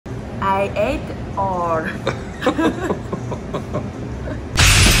I ate all.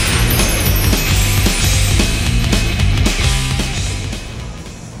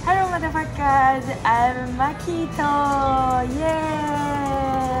 Hello motherfuckers, I'm Maki Itoh.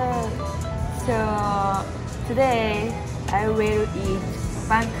 Yay! So today I will eat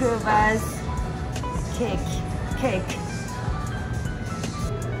Vancouver's cake.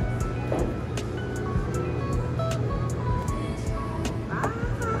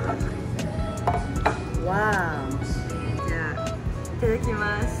 Wow. Yeah. いただき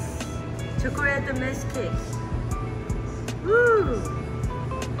ます。チョコレートメッシュケーキ。Woo!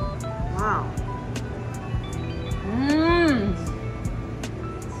 Wow.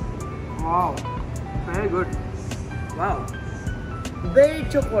 Wow. Very good. Wow. Very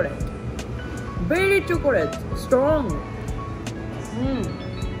chocolate. Very chocolate. Strong.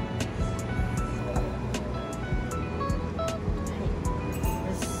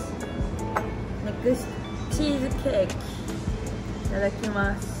 Next, cheesecake. いただき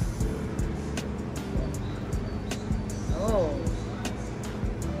ます。Oh.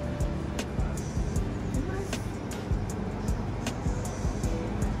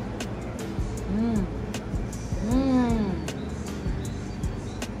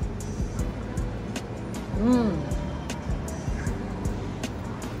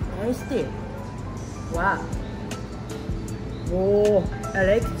 Tasty. Wow. Oh, I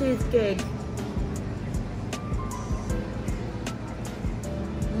like cheesecake.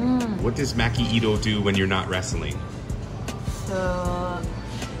 What does Maki Itoh do when you're not wrestling? So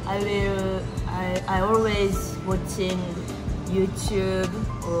I always watching YouTube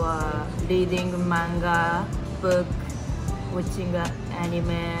or reading manga, book, watching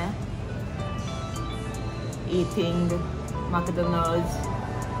anime, eating McDonald's,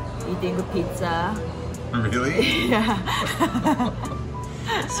 eating pizza. Really? Yeah.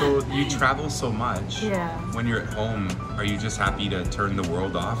 So you travel so much. Yeah. When you're at home, are you just happy to turn the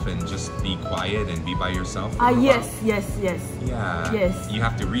world off and just be quiet and be by yourself? Yes. Yeah. Yes. You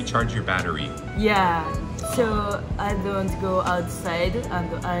have to recharge your battery. Yeah. So I don't go outside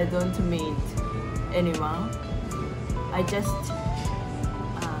and I don't meet anyone. I just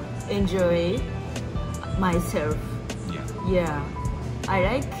enjoy myself. Yeah. Yeah. I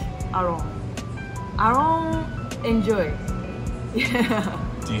like alone. Alone enjoy. Yeah.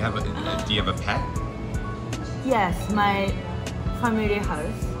 Do you have a pet? Yes, my family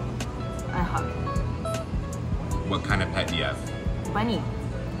house. I have What kind of pet do you have? bunny,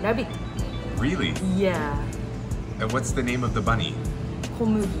 rabbit. Really? Yeah. And what's the name of the bunny?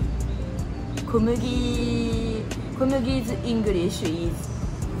 Komugi's English is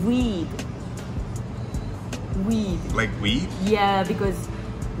weed. Like weed? Yeah, because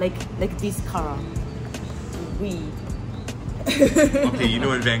like this color. Weed. Okay, you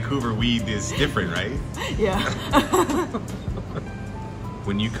know in Vancouver weed is different, right? Yeah.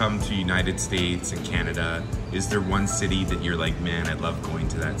 When you come to United States and Canada, is there one city that you're like, man, I love going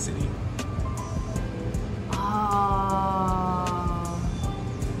to that city? I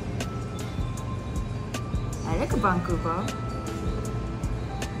like Vancouver.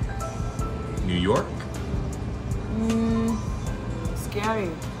 New York? Scary.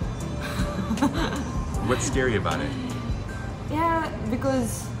 What's scary about it? Yeah,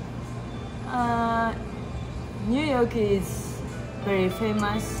 because New York is very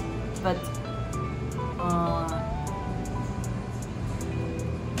famous, but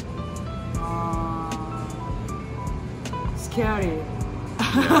scary.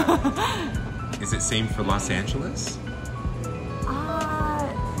 Yeah. Is it same for Los Angeles?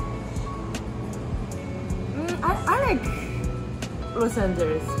 I like Los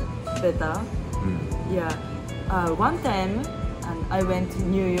Angeles better. Yeah. One time I went to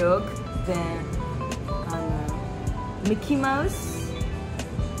New York, then Mickey Mouse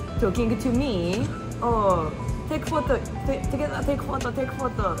talking to me. Oh, take photo, together, take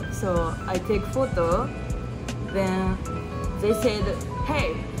photo. So I take photo. Then they said,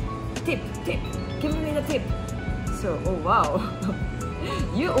 hey, tip, give me the tip. So, oh wow,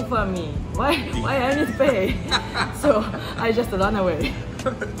 you offer me. Why I need to pay? So I just ran away.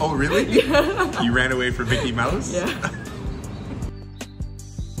 Oh really? Yeah. You ran away from Mickey Mouse? Yeah.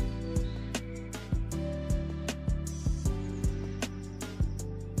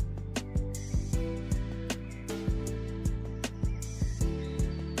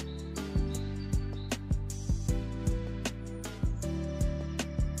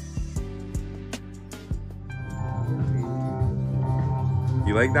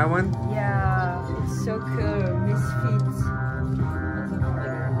 You like that one? Yeah, so cool. Misfits.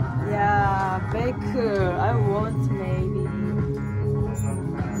 Yeah, very cool. I want maybe.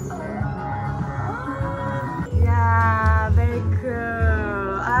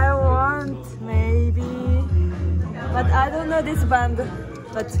 don't know this band,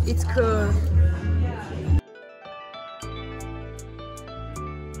 but it's cool.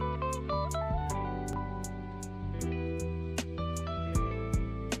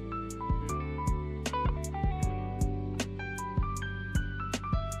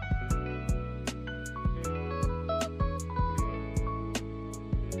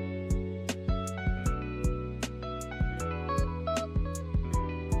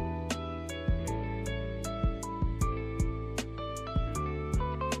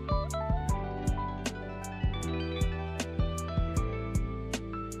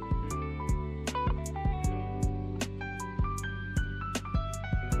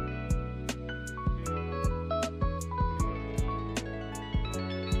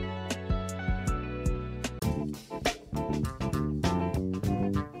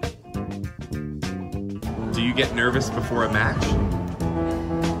 Do you get nervous before a match?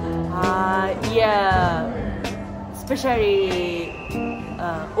 Yeah, especially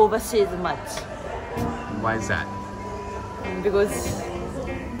overseas match. Why is that? Because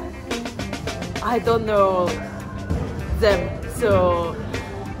I don't know them, so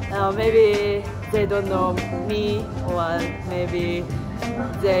maybe they don't know me, or maybe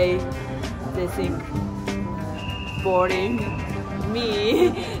they think boring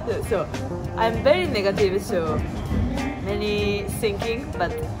me. So I'm very negative, so many thinking,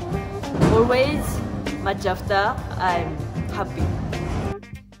 but always much after I'm happy.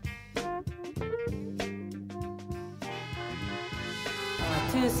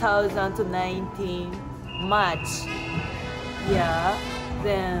 Uh, 2019 March, yeah.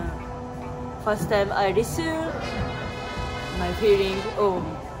 Then first time I listen, my feeling, oh,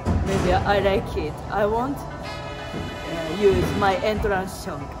 maybe I like it. I want use my entrance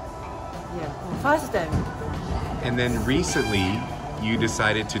song. Yeah, first time. And then recently, you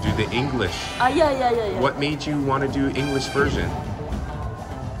decided to do the English. Yeah. What made you want to do English version?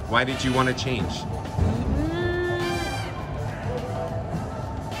 Why did you want to change?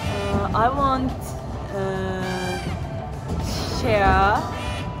 I want share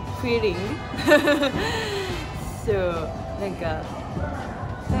feeling. So, なんか、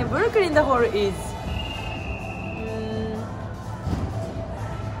ブルックリン the whole is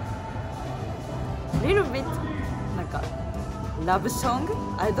little bit なんか love song.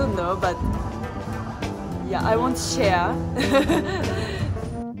 I don't know, but yeah, I want to share.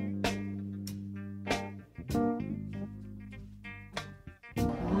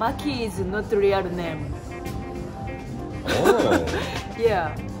 Maki is not real name. Oh.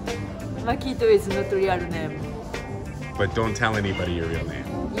 Yeah, Maki Itoh is not real name. But don't tell anybody your real name.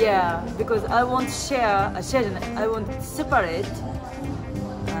 Yeah, because I want to share. I want to separate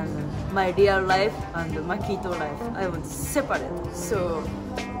my real life and Maki Itoh life. I want to separate. So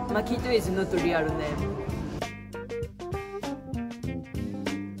Maki Itoh is not real name.